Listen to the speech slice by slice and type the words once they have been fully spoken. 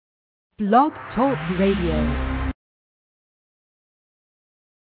Blog Talk Radio.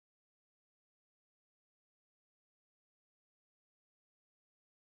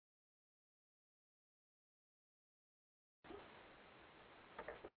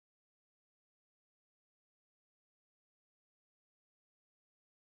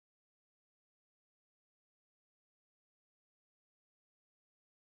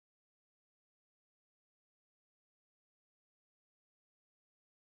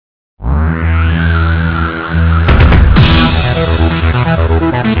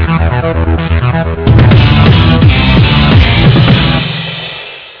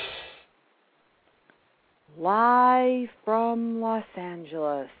 Live from Los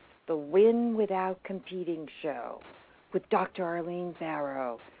Angeles, the Win Without Competing show with Dr. Arlene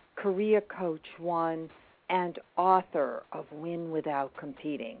Barrow, career coach one and author of Win Without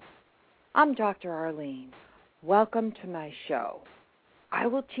Competing. I'm Dr. Arlene. Welcome to my show. I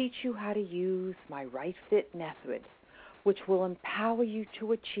will teach you how to use my Right Fit method, which will empower you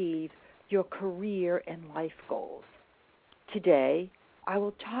to achieve your career and life goals. Today, I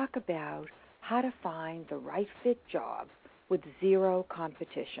will talk about how to find the right fit job with zero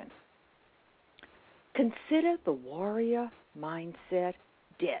competition. Consider the warrior mindset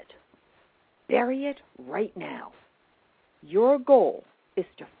dead. Bury it right now. Your goal is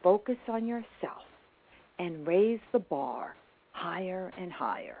to focus on yourself and raise the bar higher and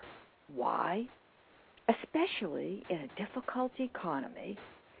higher. Why? Especially in a difficult economy,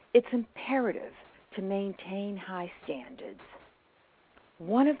 it's imperative to maintain high standards.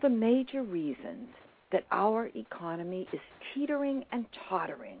 One of the major reasons that our economy is teetering and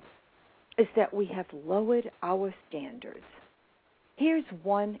tottering is that we have lowered our standards. Here's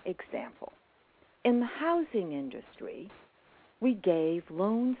one example. In the housing industry, we gave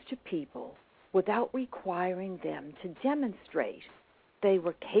loans to people without requiring them to demonstrate they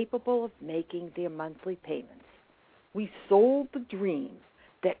were capable of making their monthly payments. We sold the dream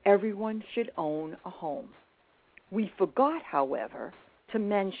that everyone should own a home. We forgot, however, to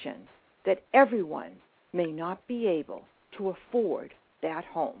mention that everyone may not be able to afford that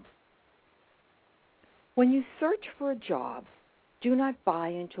home. When you search for a job, do not buy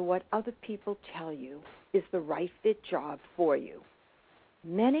into what other people tell you is the right fit job for you.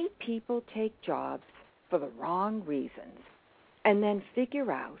 Many people take jobs for the wrong reasons and then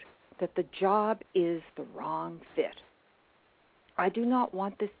figure out that the job is the wrong fit. I do not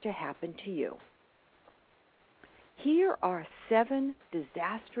want this to happen to you. Here are 7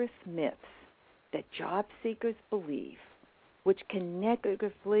 disastrous myths that job seekers believe, which can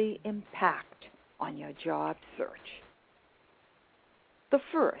negatively impact on your job search. The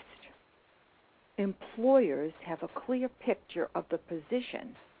first, employers have a clear picture of the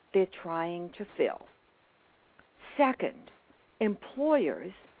position they're trying to fill. Second,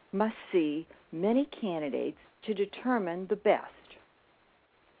 employers must see many candidates to determine the best.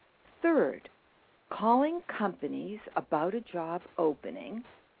 Third, calling companies about a job opening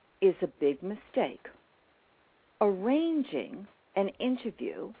is a big mistake. Arranging an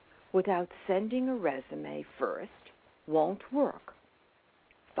interview without sending a resume first won't work.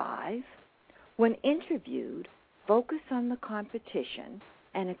 5, when interviewed, focus on the competition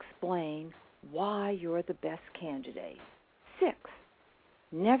and explain why you're the best candidate. 6,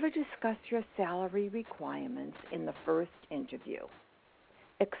 never discuss your salary requirements in the first interview.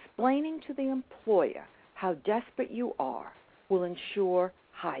 Explaining to the employer how desperate you are will ensure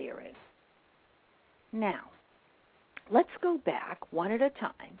hiring. Now, let's go back one at a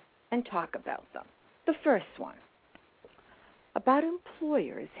time and talk about them. The first one, about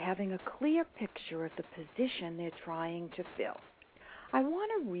employers having a clear picture of the position they're trying to fill. I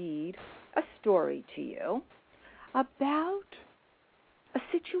want to read a story to you about a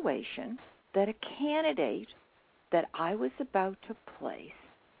situation that a candidate that I was about to place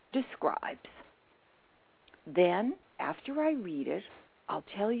describes. Then, after I read it, I'll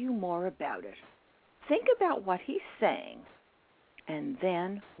tell you more about it. Think about what he's saying, and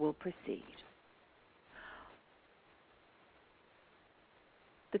then we'll proceed.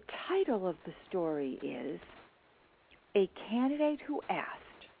 The title of the story is A Candidate Who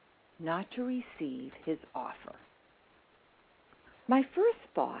Asked Not to Receive His Offer. My first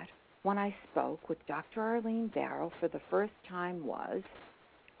thought when I spoke with Dr. Arlene Barrow for the first time was,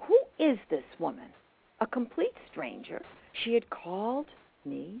 who is this woman? A complete stranger. She had called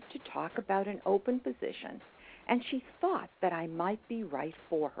me to talk about an open position, and she thought that I might be right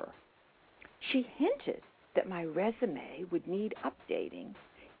for her. She hinted that my resume would need updating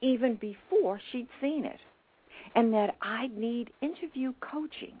even before she'd seen it, and that I'd need interview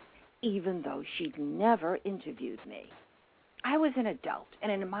coaching even though she'd never interviewed me. I was an adult,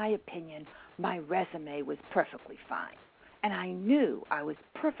 and in my opinion, my resume was perfectly fine. And I knew I was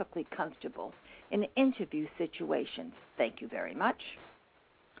perfectly comfortable in interview situations. Thank you very much.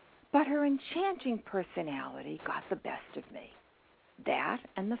 But her enchanting personality got the best of me. That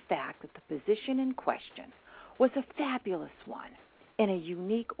and the fact that the position in question was a fabulous one in a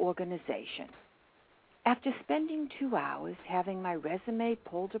unique organization. After spending 2 hours having my resume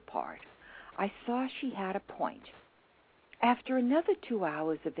pulled apart, I saw she had a point. After another 2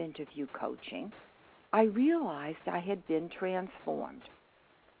 hours of interview coaching, I realized I had been transformed.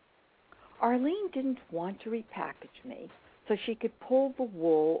 Arlene didn't want to repackage me so she could pull the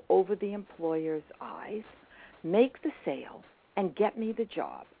wool over the employer's eyes, make the sale, and get me the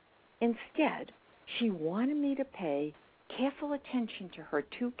job. Instead, she wanted me to pay careful attention to her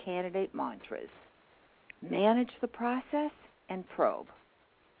 2 candidate mantras: manage the process and probe.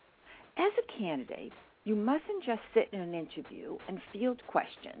 As a candidate, you mustn't just sit in an interview and field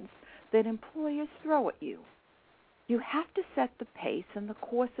questions that employers throw at you. You have to set the pace and the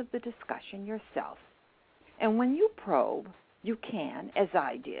course of the discussion yourself. And when you probe, you can, as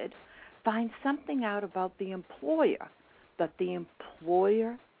I did, find something out about the employer that the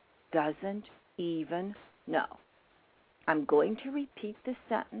employer doesn't even know. I'm going to repeat this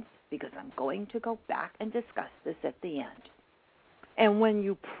sentence because I'm going to go back and discuss this at the end. And when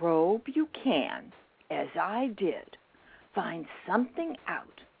you probe, you can, as I did, find something out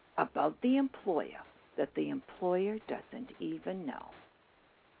about the employer that the employer doesn't even know.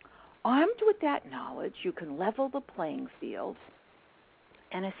 Armed with that knowledge, you can level the playing field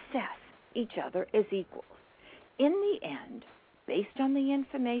and assess each other as equals. In the end, based on the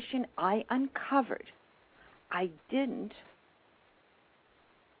information I uncovered, I didn't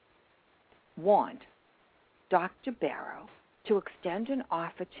want Dr. Barrow to extend an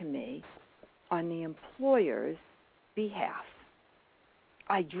offer to me on the employer's behalf.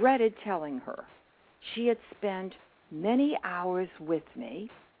 I dreaded telling her. She had spent many hours with me,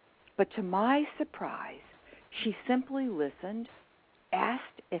 but to my surprise, she simply listened,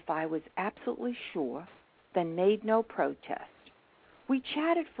 asked if I was absolutely sure, then made no protest. We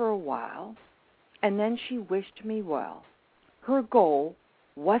chatted for a while, and then she wished me well. Her goal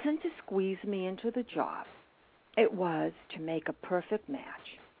wasn't to squeeze me into the job. It was to make a perfect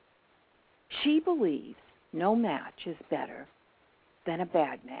match. She believes no match is better than a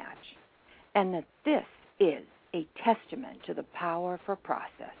bad match, and that this is a testament to the power of her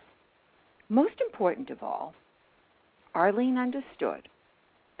process. Most important of all, Arlene understood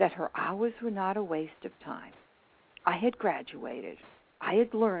that her hours were not a waste of time. I had graduated. I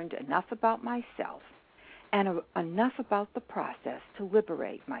had learned enough about myself and enough about the process to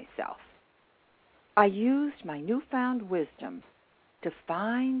liberate myself. I used my newfound wisdom to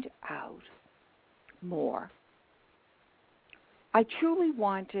find out more. I truly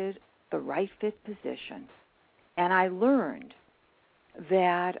wanted the right fit position, and I learned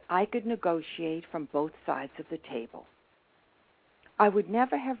that I could negotiate from both sides of the table. I would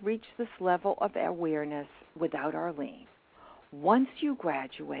never have reached this level of awareness without Arlene. Once you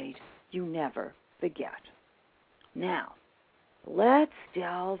graduate, you never forget. Now, let's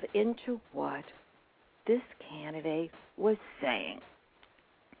delve into what this candidate was saying.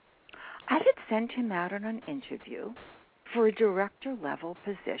 I had sent him out on an interview for a director-level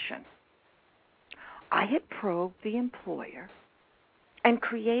position. I had probed the employer and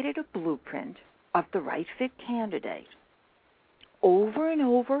created a blueprint of the right fit candidate. Over and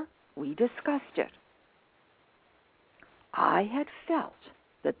over, we discussed it. I had felt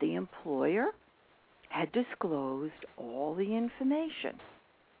that the employer had disclosed all the information.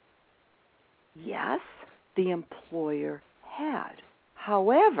 Yes, the employer had.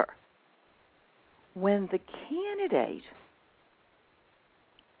 However, when the candidate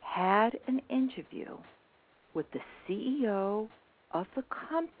had an interview with the CEO of the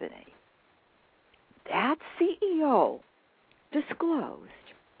company, that CEO disclosed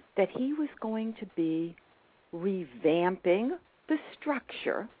that he was going to be revamping the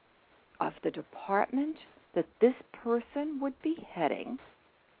structure of the department that this person would be heading,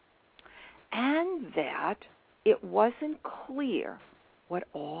 and that it wasn't clear what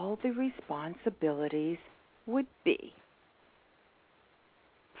all the responsibilities would be.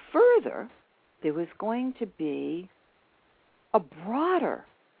 Further, there was going to be a broader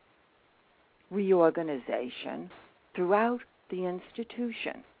reorganization throughout the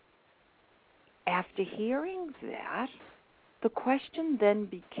institution. After hearing that, the question then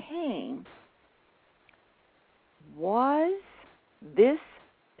became, was this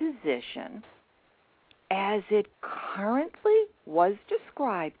position, as it currently was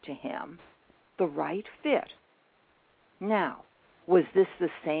described to him, the right fit? Now, was this the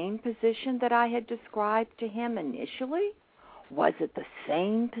same position that I had described to him initially? Was it the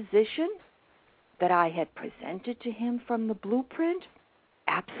same position that I had presented to him from the blueprint?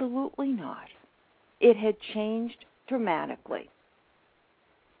 Absolutely not. It had changed dramatically.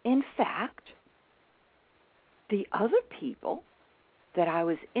 In fact, the other people that I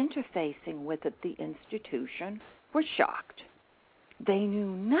was interfacing with at the institution were shocked. They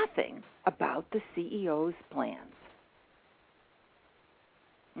knew nothing about the CEO's plans.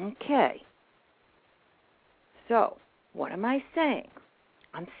 Okay. So, what am I saying?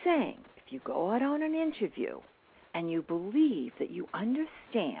 I'm saying if you go out on an interview and you believe that you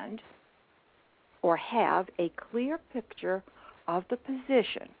understand or have a clear picture of the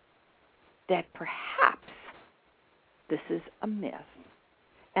position, that perhaps this is a myth,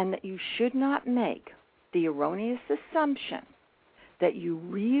 and that you should not make the erroneous assumption that you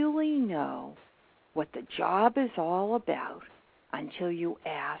really know what the job is all about until you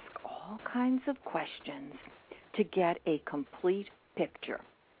ask all kinds of questions to get a complete picture.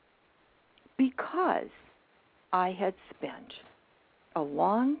 Because I had spent a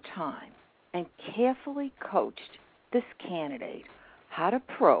long time and carefully coached this candidate how to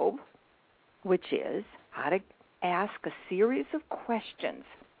probe, which is how to ask a series of questions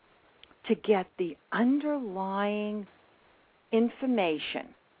to get the underlying information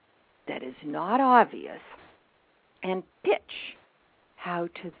that is not obvious and pitch how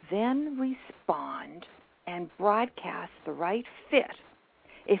to then respond and broadcast the right fit.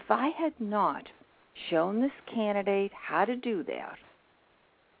 If I had not shown this candidate how to do that,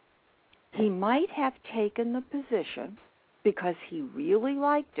 he might have taken the position because he really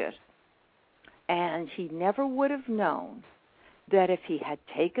liked it, and he never would have known that if he had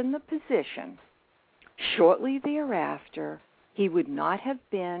taken the position, shortly thereafter, he would not have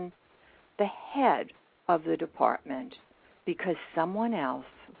been the head of the department because someone else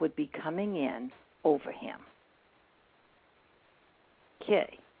would be coming in over him.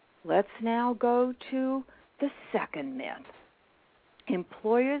 Okay, let's now go to the second myth.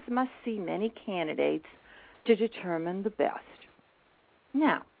 Employers must see many candidates to determine the best.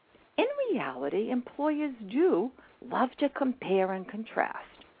 Now, in reality, employers do love to compare and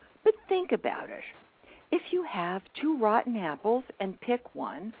contrast. But think about it. If you have two rotten apples and pick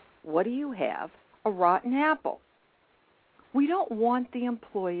one, what do you have? A rotten apple. We don't want the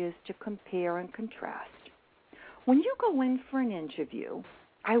employers to compare and contrast. When you go in for an interview,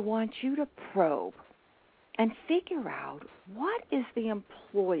 I want you to probe and figure out what is the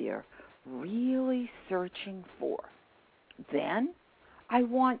employer really searching for. Then I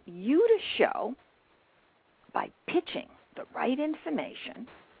want you to show, by pitching the right information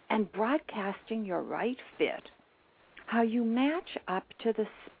and broadcasting your right fit, how you match up to the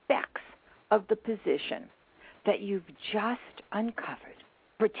specs of the position that you've just uncovered.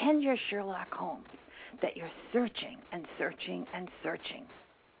 Pretend you're Sherlock Holmes, that you're searching and searching and searching.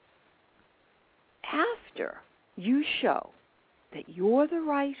 After you show that you're the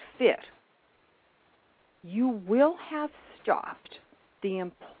right fit, you will have stopped the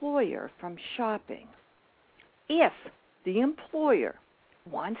employer from shopping. If the employer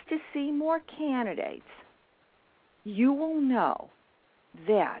wants to see more candidates, you will know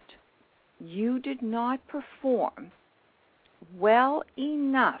that you did not perform well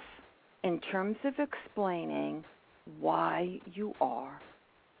enough in terms of explaining why you are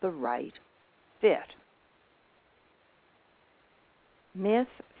the right fit. Myth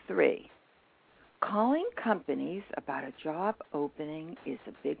 3. Calling companies about a job opening is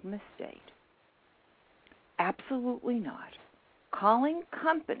a big mistake. Absolutely not. Calling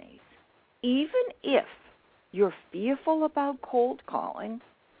companies, even if you're fearful about cold calling,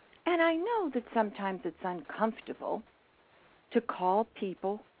 and I know that sometimes it's uncomfortable to call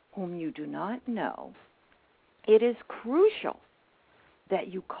people whom you do not know, it is crucial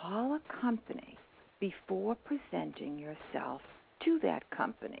that you call a company before presenting yourself to that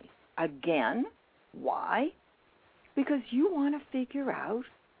company. Again, why? Because you want to figure out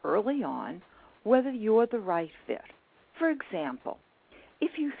early on whether you're the right fit. For example,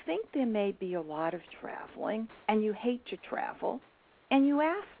 if you think there may be a lot of traveling and you hate to travel, and you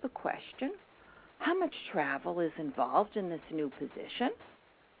ask the question, how much travel is involved in this new position?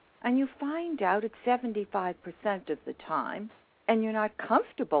 And you find out it's 75% of the time, and you're not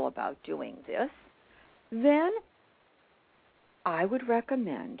comfortable about doing this, then I would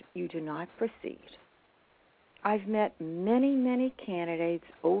recommend you do not proceed. I've met many, many candidates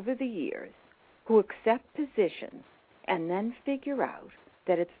over the years who accept positions and then figure out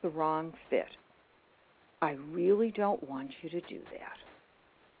that it's the wrong fit. I really don't want you to do that.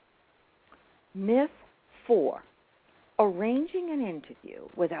 Myth 4. Arranging an interview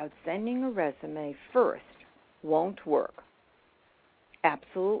without sending a resume first won't work.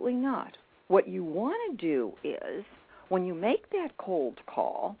 Absolutely not. What you want to do is, when you make that cold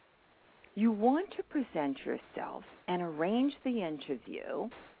call, you want to present yourself and arrange the interview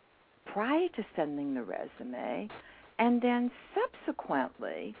prior to sending the resume, and then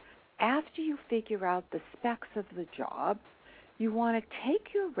subsequently, after you figure out the specs of the job, you want to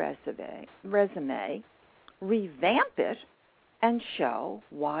take your resume, revamp it, and show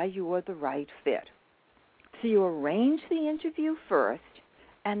why you are the right fit. So you arrange the interview first,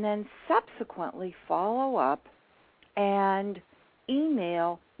 and then subsequently follow up and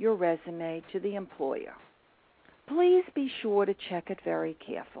email your resume to the employer. Please be sure to check it very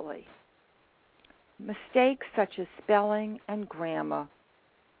carefully. Mistakes such as spelling and grammar,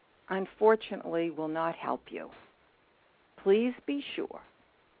 unfortunately, will not help you. Please be sure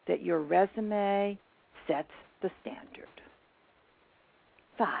that your resume sets the standard.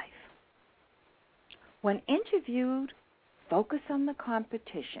 5. When interviewed, focus on the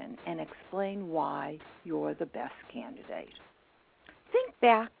competition and explain why you're the best candidate. Think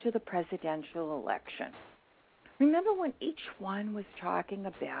back to the presidential election. Remember when each one was talking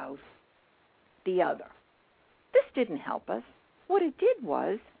about the other? This didn't help us. What it did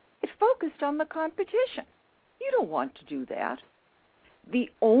was it focused on the competition. You don't want to do that. The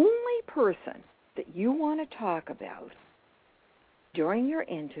only person that you want to talk about during your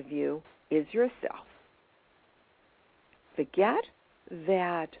interview is yourself. Forget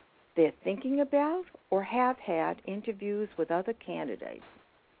that they're thinking about or have had interviews with other candidates.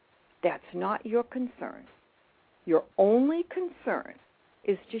 That's not your concern. Your only concern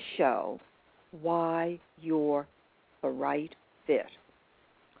is to show why you're the right fit,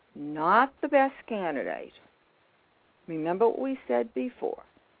 not the best candidate. Remember what we said before.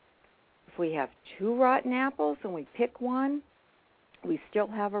 If we have 2 rotten apples and we pick one, we still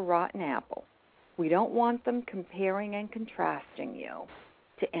have a rotten apple. We don't want them comparing and contrasting you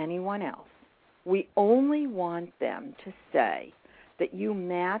to anyone else. We only want them to say that you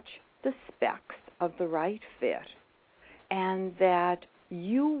match the specs of the right fit and that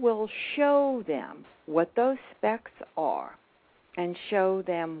you will show them what those specs are and show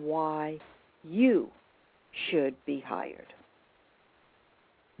them why you should be hired.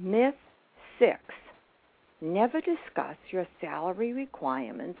 Myth 6. Never discuss your salary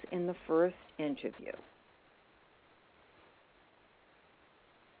requirements in the first interview.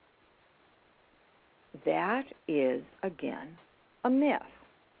 That is, again, a myth.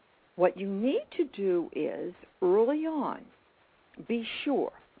 What you need to do is, early on, be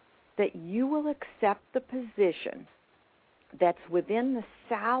sure that you will accept the position that's within the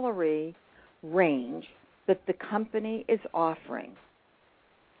salary range that the company is offering.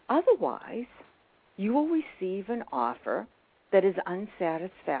 Otherwise, you will receive an offer that is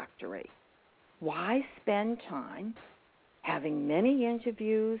unsatisfactory. Why spend time having many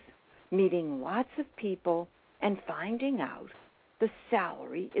interviews, meeting lots of people, and finding out the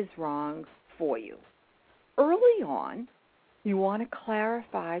salary is wrong for you? Early on, you want to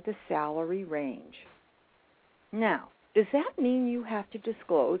clarify the salary range. Now, does that mean you have to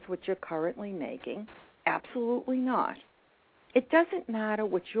disclose what you're currently making? Absolutely not. It doesn't matter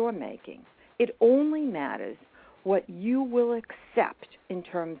what you're making. It only matters what you will accept in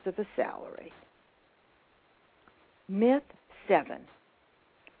terms of a salary. Myth 7.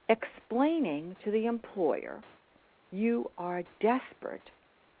 Explaining to the employer you are desperate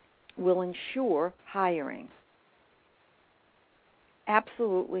will ensure hiring.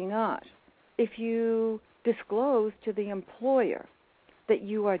 Absolutely not. If you disclose to the employer that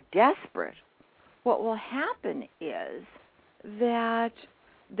you are desperate, what will happen is that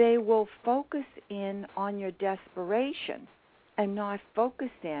they will focus in on your desperation and not focus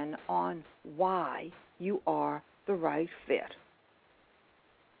in on why you are the right fit.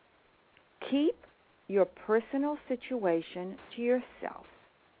 Keep your personal situation to yourself.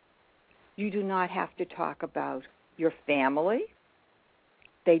 You do not have to talk about your family.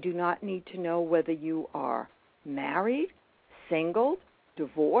 They do not need to know whether you are married, single,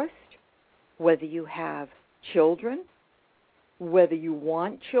 divorced, whether you have children, whether you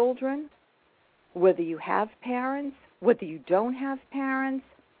want children, whether you have parents, whether you don't have parents.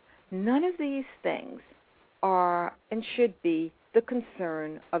 None of these things are and should be the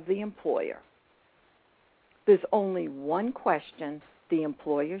concern of the employer. There's only one question the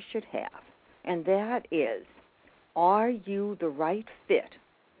employer should have, and that is, are you the right fit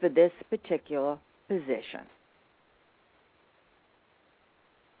for this particular position?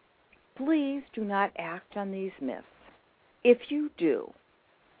 Please do not act on these myths. If you do,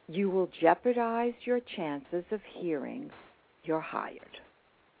 you will jeopardize your chances of hearing you're hired.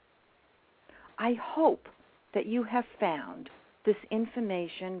 I hope that you have found this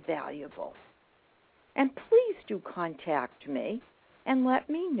information valuable. And please do contact me and let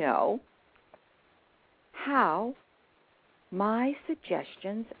me know how my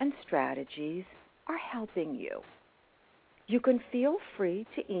suggestions and strategies are helping you. You can feel free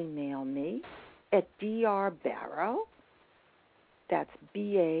to email me at drbarrow, that's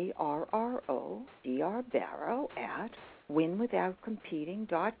B-A-R-R-O, drbarrow at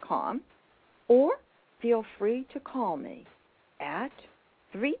winwithoutcompeting.com, or feel free to call me at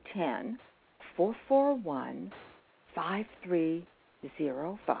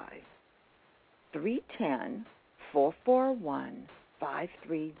 310-441-5305.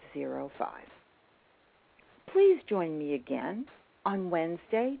 310-441-5305. Please join me again on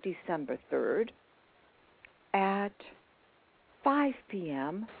Wednesday, December 3rd at 5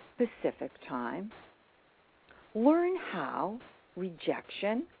 p.m. Pacific Time. Learn how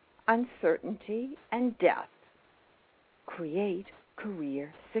rejection, uncertainty, and death create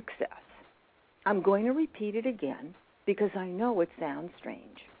career success. I'm going to repeat it again because I know it sounds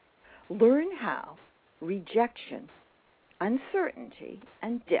strange. Learn how rejection, uncertainty,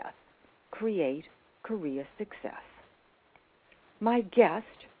 and death create career success. My guest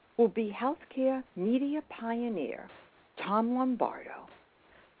will be healthcare media pioneer Tom Lombardo,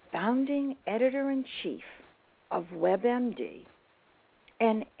 founding editor-in-chief of WebMD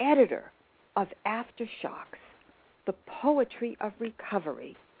and editor of Aftershocks, the poetry of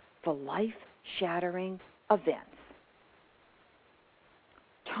recovery for life-shattering events.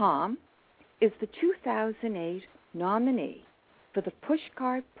 Tom is the 2008 nominee for the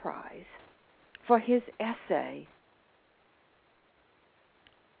Pushcart Prize for his essay,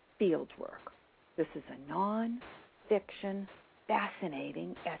 Fieldwork. This is a non-fiction,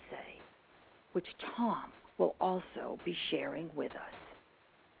 fascinating essay, which Tom will also be sharing with us.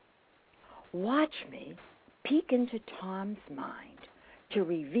 Watch me peek into Tom's mind to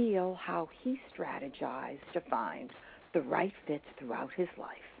reveal how he strategized to find the right fits throughout his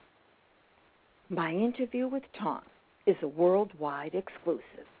life. My interview with Tom is a worldwide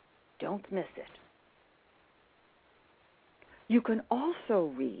exclusive. Don't miss it. You can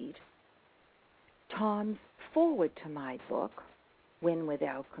also read Tom's foreword to my book, Win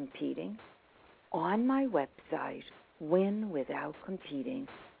Without Competing, on my website,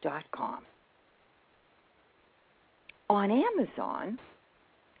 winwithoutcompeting.com. On Amazon,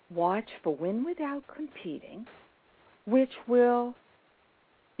 watch for Win Without Competing, which will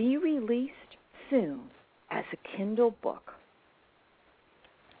be released soon as a Kindle book.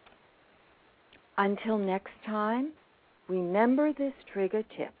 Until next time, remember this trigger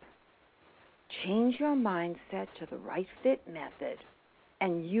tip. Change your mindset to the right fit method,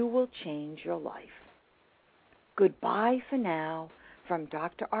 and you will change your life. Goodbye for now from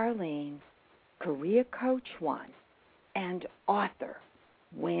Dr. Arlene, Career Coach 1, and author,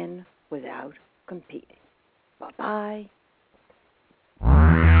 Win Without Competing. Bye-bye.